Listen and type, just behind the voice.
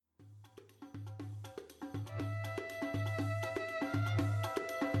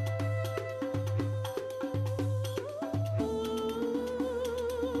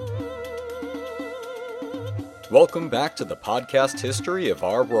Welcome back to the podcast history of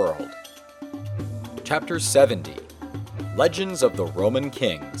our world. Chapter 70, Legends of the Roman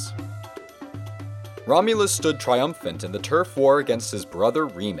Kings. Romulus stood triumphant in the turf war against his brother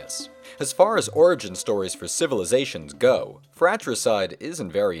Remus. As far as origin stories for civilizations go, fratricide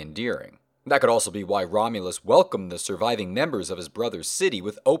isn't very endearing. That could also be why Romulus welcomed the surviving members of his brother's city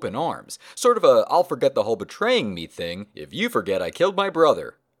with open arms, sort of a I'll forget the whole betraying me thing, if you forget I killed my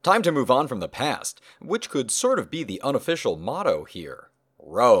brother. Time to move on from the past, which could sort of be the unofficial motto here.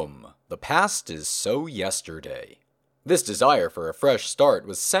 Rome, the past is so yesterday. This desire for a fresh start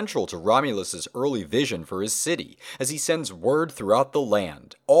was central to Romulus's early vision for his city, as he sends word throughout the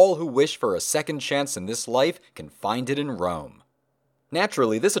land. All who wish for a second chance in this life can find it in Rome.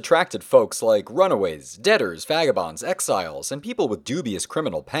 Naturally, this attracted folks like runaways, debtors, vagabonds, exiles, and people with dubious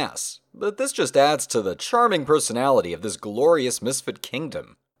criminal pasts. But this just adds to the charming personality of this glorious misfit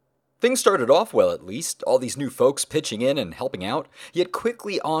kingdom. Things started off well at least, all these new folks pitching in and helping out, yet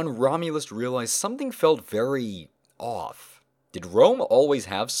quickly on Romulus realized something felt very off. Did Rome always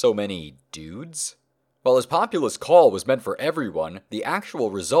have so many dudes? While his populist call was meant for everyone, the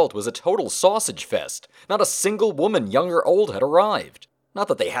actual result was a total sausage fest. Not a single woman, young or old, had arrived. Not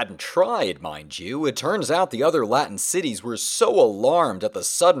that they hadn't tried, mind you. It turns out the other Latin cities were so alarmed at the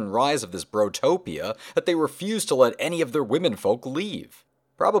sudden rise of this brotopia that they refused to let any of their womenfolk leave.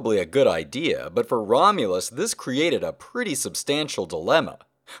 Probably a good idea, but for Romulus, this created a pretty substantial dilemma.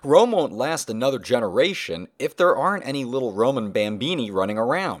 Rome won't last another generation if there aren't any little Roman bambini running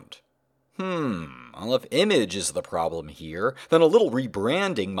around. Well, if image is the problem here, then a little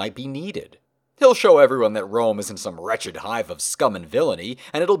rebranding might be needed. He'll show everyone that Rome isn't some wretched hive of scum and villainy,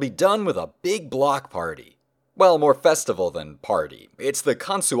 and it'll be done with a big block party. Well, more festival than party. It's the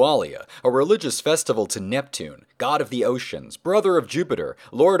Consualia, a religious festival to Neptune, god of the oceans, brother of Jupiter,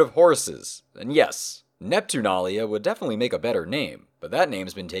 lord of horses. And yes, Neptunalia would definitely make a better name, but that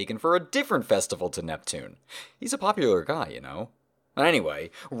name's been taken for a different festival to Neptune. He's a popular guy, you know. Anyway,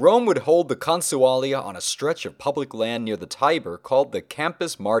 Rome would hold the Consualia on a stretch of public land near the Tiber called the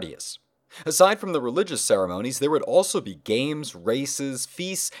Campus Martius. Aside from the religious ceremonies, there would also be games, races,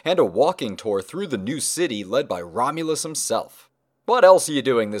 feasts, and a walking tour through the new city led by Romulus himself. What else are you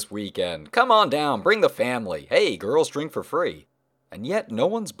doing this weekend? Come on down, bring the family. Hey, girls drink for free. And yet, no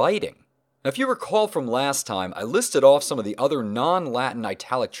one's biting. If you recall from last time, I listed off some of the other non-Latin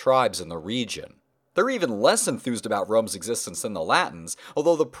Italic tribes in the region. They're even less enthused about Rome's existence than the Latins,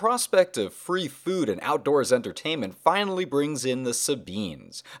 although the prospect of free food and outdoors entertainment finally brings in the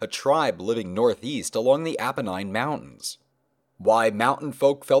Sabines, a tribe living northeast along the Apennine Mountains. Why mountain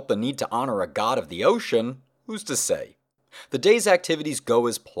folk felt the need to honor a god of the ocean, who's to say? The day's activities go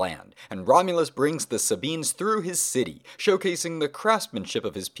as planned, and Romulus brings the Sabines through his city, showcasing the craftsmanship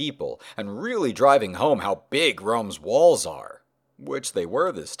of his people, and really driving home how big Rome's walls are. Which they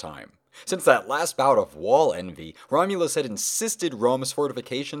were this time. Since that last bout of wall envy, Romulus had insisted Rome's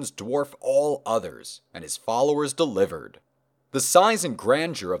fortifications dwarf all others, and his followers delivered. The size and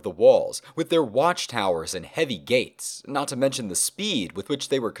grandeur of the walls, with their watchtowers and heavy gates, not to mention the speed with which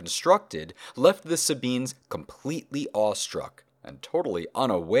they were constructed, left the Sabines completely awestruck, and totally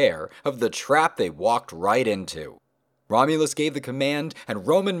unaware of the trap they walked right into. Romulus gave the command, and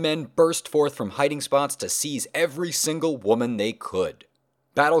Roman men burst forth from hiding spots to seize every single woman they could.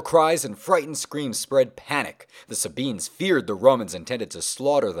 Battle cries and frightened screams spread panic. The Sabines feared the Romans intended to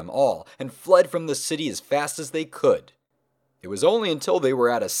slaughter them all, and fled from the city as fast as they could. It was only until they were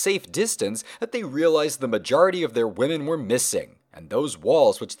at a safe distance that they realized the majority of their women were missing, and those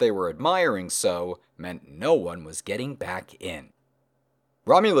walls which they were admiring so meant no one was getting back in.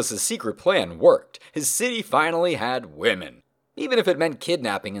 Romulus' secret plan worked. His city finally had women, even if it meant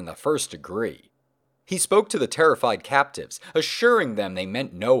kidnapping in the first degree. He spoke to the terrified captives, assuring them they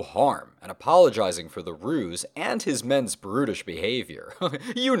meant no harm, and apologizing for the ruse and his men's brutish behavior.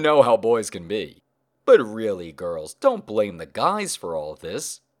 You know how boys can be. But really, girls, don't blame the guys for all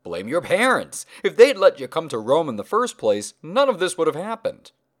this. Blame your parents. If they'd let you come to Rome in the first place, none of this would have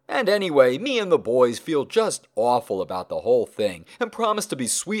happened. And anyway, me and the boys feel just awful about the whole thing, and promise to be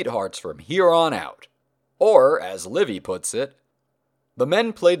sweethearts from here on out. Or, as Livy puts it, the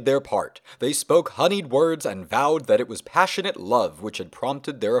men played their part. They spoke honeyed words and vowed that it was passionate love which had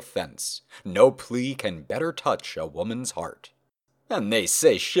prompted their offense. No plea can better touch a woman's heart. And they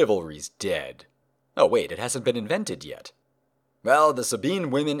say chivalry's dead. Oh wait, it hasn't been invented yet. Well, the Sabine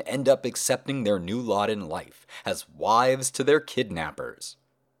women end up accepting their new lot in life, as wives to their kidnappers.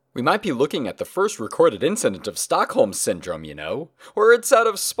 We might be looking at the first recorded incident of Stockholm Syndrome, you know, or it's out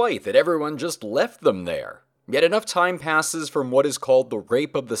of spite that everyone just left them there. Yet enough time passes from what is called the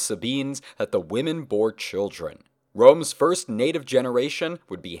rape of the Sabines that the women bore children. Rome's first native generation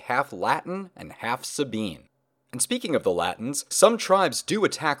would be half Latin and half Sabine. And speaking of the Latins, some tribes do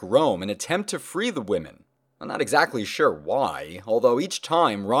attack Rome and attempt to free the women. I'm not exactly sure why, although each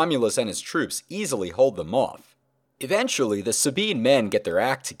time Romulus and his troops easily hold them off. Eventually, the Sabine men get their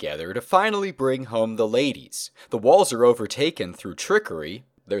act together to finally bring home the ladies. The walls are overtaken through trickery.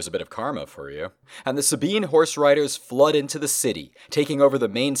 There's a bit of karma for you. And the Sabine horse riders flood into the city, taking over the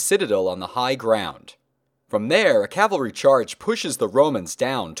main citadel on the high ground. From there, a cavalry charge pushes the Romans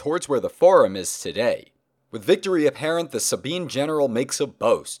down towards where the Forum is today. With victory apparent, the Sabine general makes a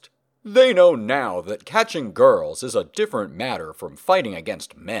boast. They know now that catching girls is a different matter from fighting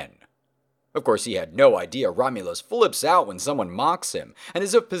against men. Of course, he had no idea Romulus flips out when someone mocks him, and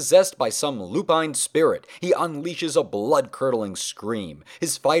as if possessed by some lupine spirit, he unleashes a blood-curdling scream,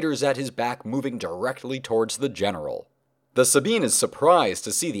 his fighters at his back moving directly towards the general. The Sabine is surprised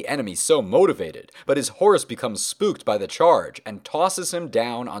to see the enemy so motivated, but his horse becomes spooked by the charge and tosses him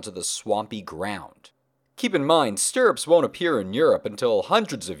down onto the swampy ground. Keep in mind, stirrups won't appear in Europe until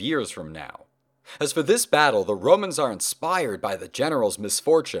hundreds of years from now. As for this battle, the Romans are inspired by the general's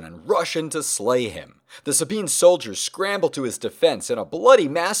misfortune and rush in to slay him. The Sabine soldiers scramble to his defense, and a bloody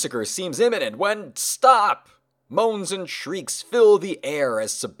massacre seems imminent when, stop! Moans and shrieks fill the air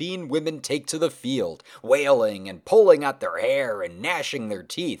as Sabine women take to the field, wailing and pulling at their hair and gnashing their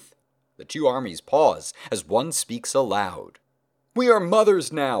teeth. The two armies pause as one speaks aloud. We are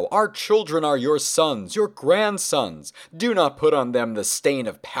mothers now. Our children are your sons, your grandsons. Do not put on them the stain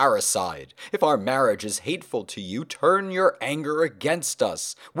of parricide. If our marriage is hateful to you, turn your anger against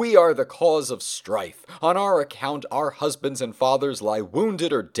us. We are the cause of strife. On our account, our husbands and fathers lie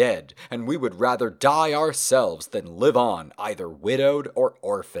wounded or dead, and we would rather die ourselves than live on, either widowed or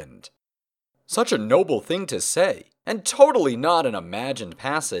orphaned. Such a noble thing to say, and totally not an imagined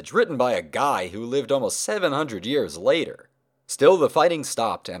passage written by a guy who lived almost 700 years later. Still, the fighting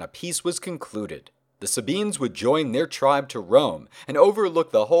stopped and a peace was concluded. The Sabines would join their tribe to Rome and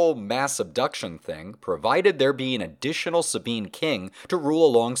overlook the whole mass abduction thing, provided there be an additional Sabine king to rule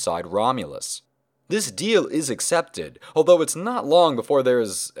alongside Romulus. This deal is accepted, although it's not long before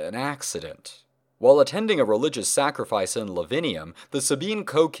there's an accident. While attending a religious sacrifice in Lavinium, the Sabine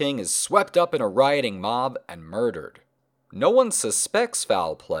co-king is swept up in a rioting mob and murdered. No one suspects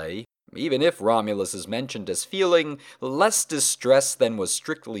foul play, even if Romulus is mentioned as feeling less distressed than was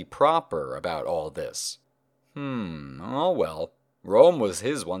strictly proper about all this. Oh well. Rome was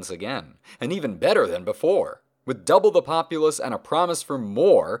his once again, and even better than before. With double the populace and a promise for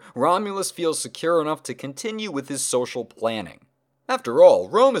more, Romulus feels secure enough to continue with his social planning. After all,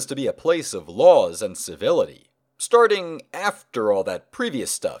 Rome is to be a place of laws and civility. Starting after all that previous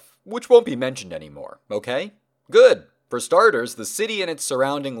stuff, which won't be mentioned anymore, okay? Good. For starters, the city and its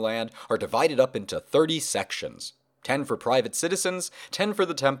surrounding land are divided up into 30 sections. 10 for private citizens, 10 for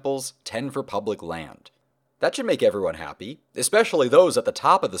the temples, 10 for public land. That should make everyone happy, especially those at the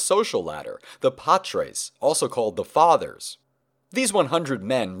top of the social ladder, the patres, also called the fathers. These 100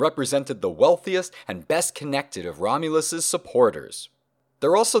 men represented the wealthiest and best connected of Romulus's supporters.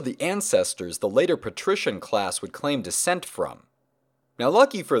 They're also the ancestors the later patrician class would claim descent from. Now,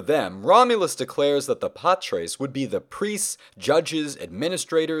 lucky for them, Romulus declares that the patres would be the priests, judges,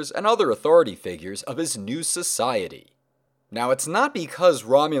 administrators, and other authority figures of his new society. Now, it's not because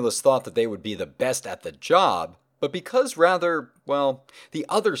Romulus thought that they would be the best at the job, but because rather, the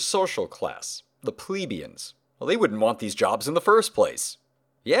other social class, the plebeians, they wouldn't want these jobs in the first place.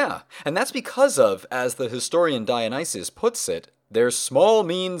 Yeah, and that's because of, as the historian Dionysius puts it, their small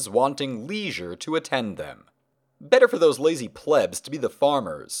means wanting leisure to attend them. Better for those lazy plebs to be the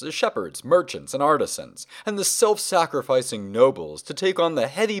farmers, shepherds, merchants, and artisans, and the self-sacrificing nobles to take on the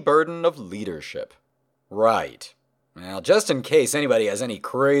heavy burden of leadership. Right. Now, just in case anybody has any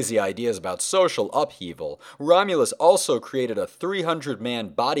crazy ideas about social upheaval, Romulus also created a 300-man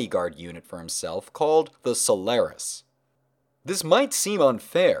bodyguard unit for himself called the Solaris. This might seem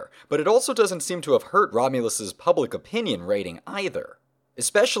unfair, but it also doesn't seem to have hurt Romulus's public opinion rating either.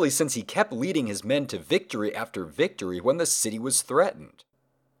 Especially since he kept leading his men to victory after victory when the city was threatened.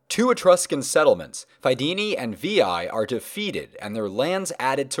 2 Etruscan settlements, Fidene and Veii, are defeated and their lands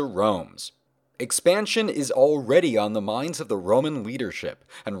added to Rome's. Expansion is already on the minds of the Roman leadership,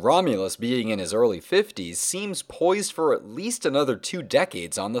 and Romulus, being in his early 50s, seems poised for at least another 2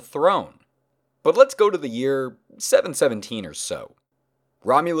 decades on the throne. But let's go to the year 717 or so.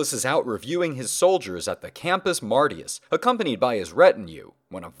 Romulus is out reviewing his soldiers at the Campus Martius, accompanied by his retinue,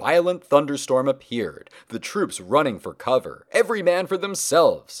 when a violent thunderstorm appeared, the troops running for cover, every man for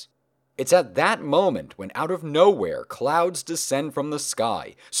themselves. It's at that moment when out of nowhere clouds descend from the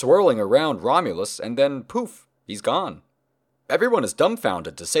sky, swirling around Romulus, and then poof, he's gone. Everyone is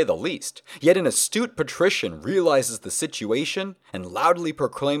dumbfounded, to say the least, yet an astute patrician realizes the situation and loudly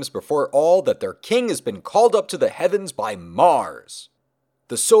proclaims before all that their king has been called up to the heavens by Mars.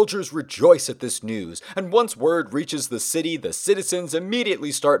 The soldiers rejoice at this news, and once word reaches the city, the citizens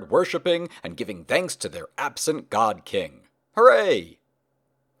immediately start worshipping and giving thanks to their absent god king. Hooray!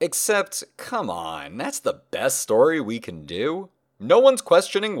 Except, come on, that's the best story we can do. No one's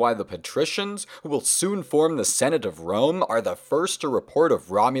questioning why the patricians, who will soon form the Senate of Rome, are the first to report of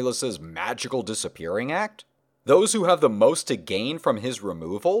Romulus's magical disappearing act? Those who have the most to gain from his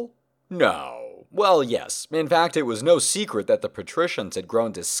removal? No. Well, yes. In fact, it was no secret that the patricians had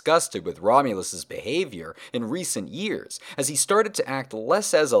grown disgusted with Romulus's behavior in recent years, as he started to act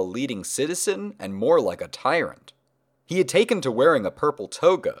less as a leading citizen and more like a tyrant. He had taken to wearing a purple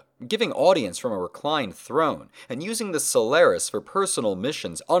toga, giving audience from a reclined throne, and using the Solaris for personal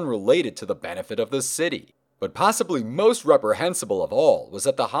missions unrelated to the benefit of the city. But possibly most reprehensible of all was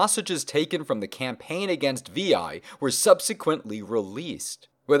that the hostages taken from the campaign against VI were subsequently released,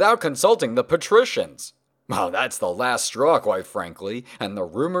 without consulting the patricians. Well, that's the last straw, quite frankly, and the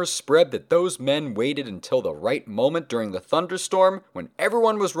rumors spread that those men waited until the right moment during the thunderstorm, when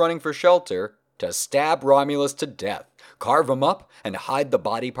everyone was running for shelter, to stab Romulus to death, carve him up, and hide the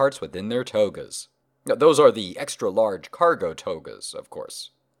body parts within their togas. Those are the extra-large cargo togas, of course.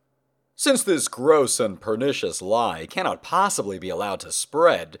 Since this gross and pernicious lie cannot possibly be allowed to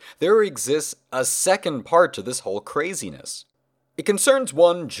spread, there exists a second part to this whole craziness. It concerns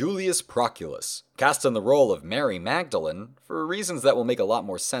one Julius Proculus, cast in the role of Mary Magdalene, for reasons that will make a lot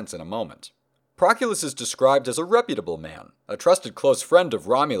more sense in a moment. Proculus is described as a reputable man, a trusted close friend of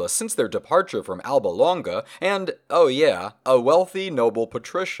Romulus since their departure from Alba Longa, and, oh yeah, a wealthy noble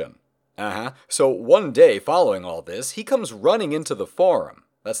patrician. So one day following all this, he comes running into the Forum,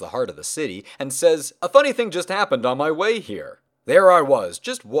 that's the heart of the city, and says, "A funny thing just happened on my way here." There I was,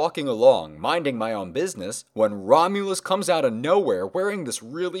 just walking along, minding my own business, when Romulus comes out of nowhere wearing this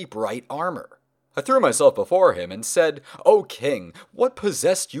really bright armor. I threw myself before him and said, "O king, what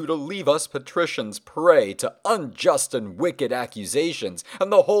possessed you to leave us patricians prey to unjust and wicked accusations,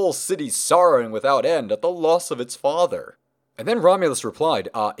 and the whole city sorrowing without end at the loss of its father?" And then Romulus replied,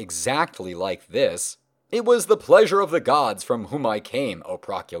 exactly like this, "It was the pleasure of the gods from whom I came, O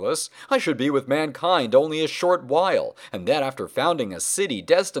Proculus. I should be with mankind only a short while, and that after founding a city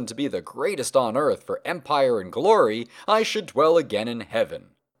destined to be the greatest on earth for empire and glory, I should dwell again in heaven.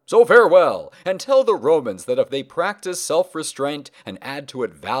 So farewell, and tell the Romans that if they practice self-restraint and add to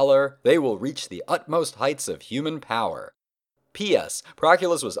it valor, they will reach the utmost heights of human power. P.S.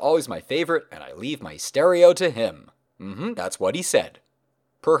 Proculus was always my favorite, and I leave my stereo to him." That's what he said.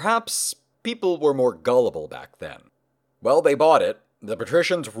 Perhaps people were more gullible back then. Well, they bought it. The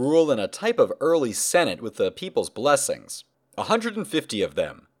patricians rule in a type of early senate with the people's blessings. 150 of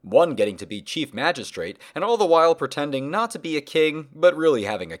them. One getting to be chief magistrate, and all the while pretending not to be a king, but really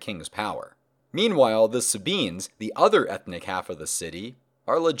having a king's power. Meanwhile, the Sabines, the other ethnic half of the city,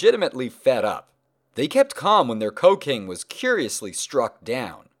 are legitimately fed up. They kept calm when their co-king was curiously struck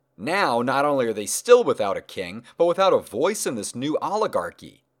down. Now, not only are they still without a king, but without a voice in this new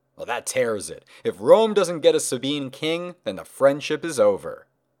oligarchy. Well, that tears it. If Rome doesn't get a Sabine king, then the friendship is over.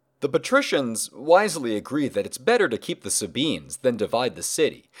 The patricians wisely agree that it's better to keep the Sabines than divide the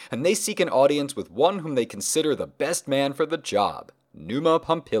city, and they seek an audience with one whom they consider the best man for the job, Numa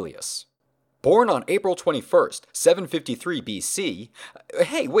Pompilius. Born on April 21st, 753 BC,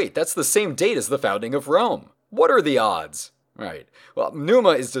 hey, wait, that's the same date as the founding of Rome. What are the odds? Right. Well, Numa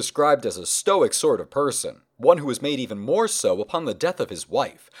is described as a stoic sort of person, one who was made even more so upon the death of his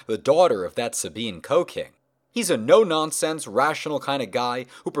wife, the daughter of that Sabine co-king. He's a no-nonsense, rational kind of guy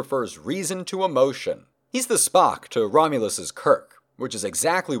who prefers reason to emotion. He's the Spock to Romulus's Kirk, which is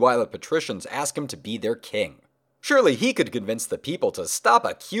exactly why the patricians ask him to be their king. Surely he could convince the people to stop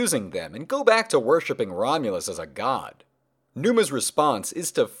accusing them and go back to worshipping Romulus as a god. Numa's response is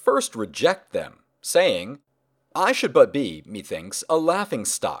to first reject them, saying, "I should but be, methinks, a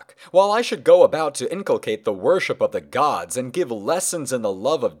laughing-stock, while I should go about to inculcate the worship of the gods and give lessons in the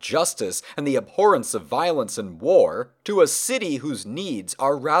love of justice and the abhorrence of violence and war to a city whose needs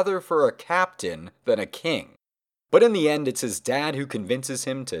are rather for a captain than a king." But in the end, it's his dad who convinces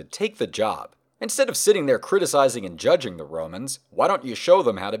him to take the job. Instead of sitting there criticizing and judging the Romans, why don't you show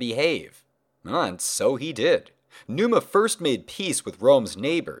them how to behave? And so he did. Numa first made peace with Rome's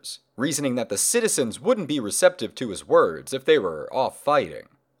neighbors, reasoning that the citizens wouldn't be receptive to his words if they were off fighting.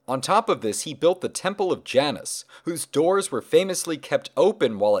 On top of this, he built the Temple of Janus, whose doors were famously kept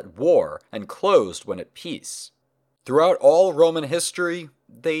open while at war and closed when at peace. Throughout all Roman history,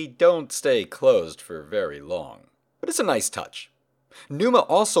 they don't stay closed for very long. But it's a nice touch. Numa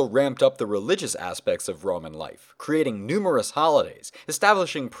also ramped up the religious aspects of Roman life, creating numerous holidays,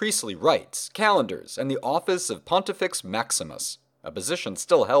 establishing priestly rites, calendars, and the office of Pontifex Maximus, a position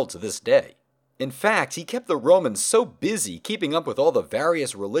still held to this day. In fact, he kept the Romans so busy keeping up with all the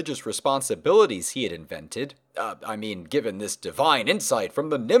various religious responsibilities he had invented, given this divine insight from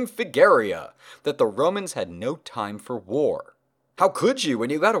the Nymphigaria, that the Romans had no time for war. How could you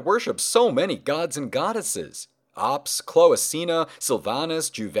when you gotta worship so many gods and goddesses? Ops, Cloacina, Sylvanus,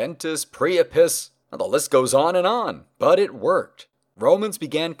 Juventus, Priapus, the list goes on, but it worked. Romans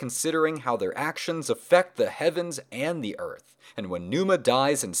began considering how their actions affect the heavens and the earth, and when Numa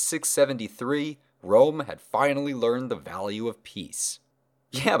dies in 673, Rome had finally learned the value of peace.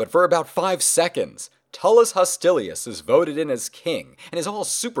 Yeah, but for about 5 seconds, Tullus Hostilius is voted in as king and is all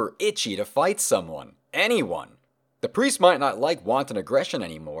super itchy to fight someone, anyone. The priests might not like wanton aggression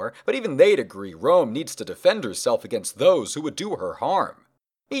anymore, but even they'd agree Rome needs to defend herself against those who would do her harm.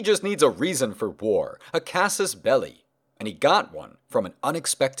 He just needs a reason for war, a casus belli, and he got one from an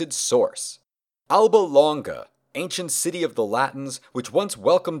unexpected source. Alba Longa, ancient city of the Latins, which once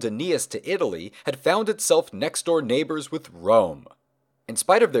welcomed Aeneas to Italy, had found itself next-door neighbors with Rome. In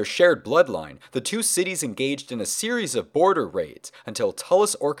spite of their shared bloodline, the two cities engaged in a series of border raids until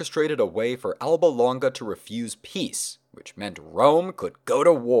Tullus orchestrated a way for Alba Longa to refuse peace, which meant Rome could go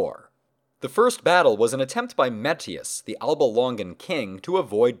to war. The first battle was an attempt by Metius, the Alba Longan king, to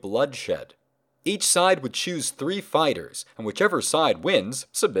avoid bloodshed. Each side would choose 3 fighters, and whichever side wins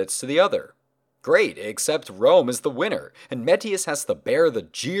submits to the other. Great, except Rome is the winner, and Metius has to bear the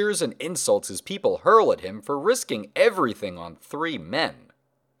jeers and insults his people hurl at him for risking everything on 3 men.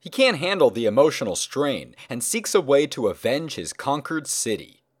 He can't handle the emotional strain, and seeks a way to avenge his conquered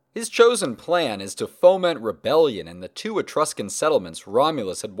city. His chosen plan is to foment rebellion in the 2 Etruscan settlements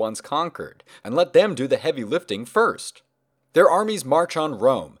Romulus had once conquered, and let them do the heavy lifting first. Their armies march on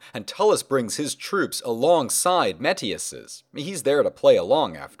Rome, and Tullus brings his troops alongside Metius's. He's there to play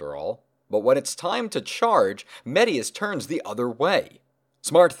along, after all. But when it's time to charge, Metius turns the other way.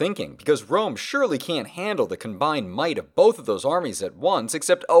 Smart thinking, because Rome surely can't handle the combined might of both of those armies at once,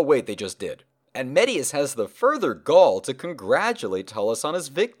 except, oh wait, they just did. And Metius has the further gall to congratulate Tullus on his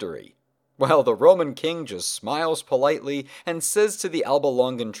victory. Well, the Roman king just smiles politely and says to the Alba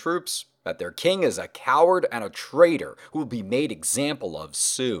Longan troops that their king is a coward and a traitor who will be made example of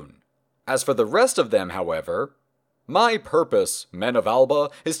soon. As for the rest of them, however, my purpose, men of Alba,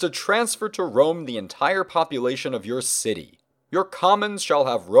 is to transfer to Rome the entire population of your city. Your commons shall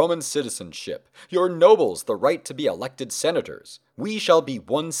have Roman citizenship, your nobles the right to be elected senators. We shall be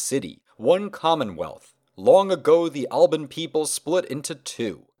one city, one commonwealth. Long ago the Alban people split into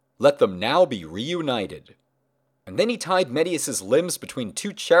 2. Let them now be reunited. And then he tied Metius's limbs between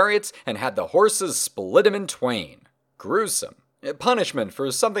 2 chariots and had the horses split him in twain. Gruesome. Punishment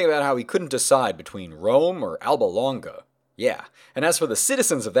for something about how he couldn't decide between Rome or Alba Longa. Yeah, and as for the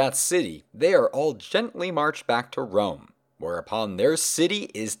citizens of that city, they are all gently marched back to Rome, whereupon their city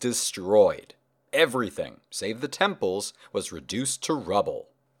is destroyed. Everything, save the temples, was reduced to rubble.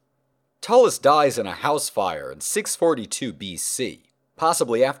 Tullus dies in a house fire in 642 BC,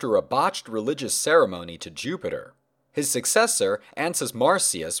 possibly after a botched religious ceremony to Jupiter. His successor, Ansus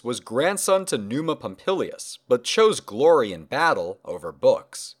Marcius, was grandson to Numa Pompilius, but chose glory in battle over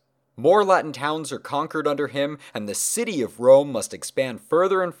books. More Latin towns are conquered under him, and the city of Rome must expand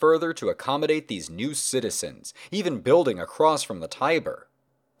further and further to accommodate these new citizens, even building across from the Tiber.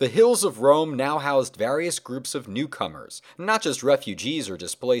 The hills of Rome now housed various groups of newcomers, not just refugees or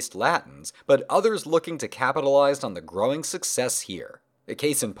displaced Latins, but others looking to capitalize on the growing success here. A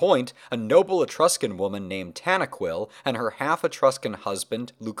case in point, a noble Etruscan woman named Tanaquil and her half-Etruscan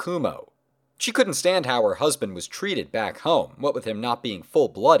husband, Lucumo. She couldn't stand how her husband was treated back home, what with him not being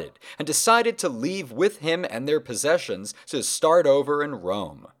full-blooded, and decided to leave with him and their possessions to start over in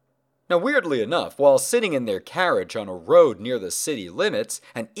Rome. Now weirdly enough, while sitting in their carriage on a road near the city limits,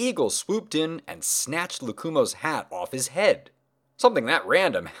 an eagle swooped in and snatched Lucumo's hat off his head. Something that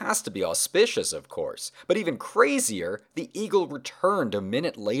random has to be auspicious, of course, but even crazier, the eagle returned a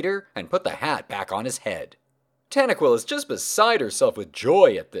minute later and put the hat back on his head. Tanaquil is just beside herself with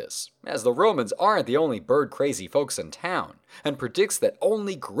joy at this, as the Romans aren't the only bird-crazy folks in town, and predicts that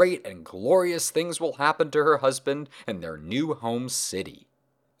only great and glorious things will happen to her husband in their new home city.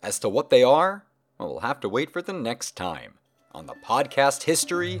 As to what they are, well, we'll have to wait for the next time on the podcast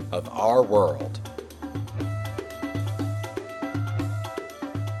History of Our World.